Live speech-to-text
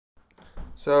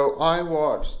So I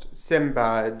watched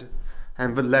Sinbad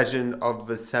and the Legend of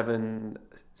the Seven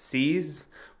Seas,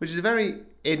 which is a very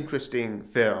interesting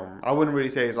film. I wouldn't really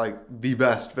say it's like the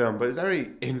best film, but it's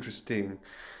very interesting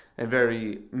and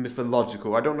very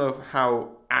mythological. I don't know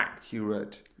how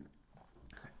accurate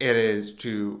it is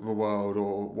to the world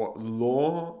or what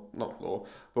not law,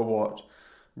 but what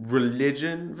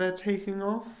religion they're taking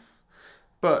off.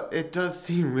 But it does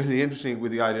seem really interesting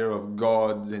with the idea of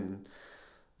God and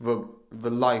the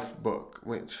life book,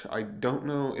 which I don't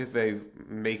know if they've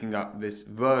making up this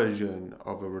version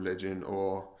of a religion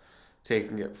or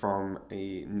taking it from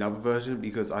another version,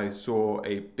 because I saw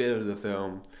a bit of the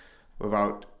film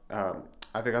without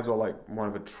I think I saw like one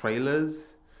of the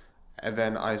trailers, and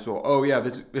then I saw, oh yeah,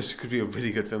 this could be a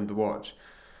really good film to watch,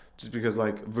 just because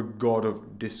like the god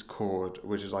of discord,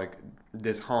 which is like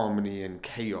disharmony and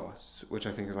chaos, which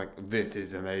I think is like, this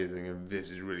is amazing and this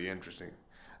is really interesting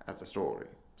as a story.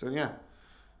 So yeah,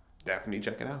 definitely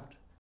check it out.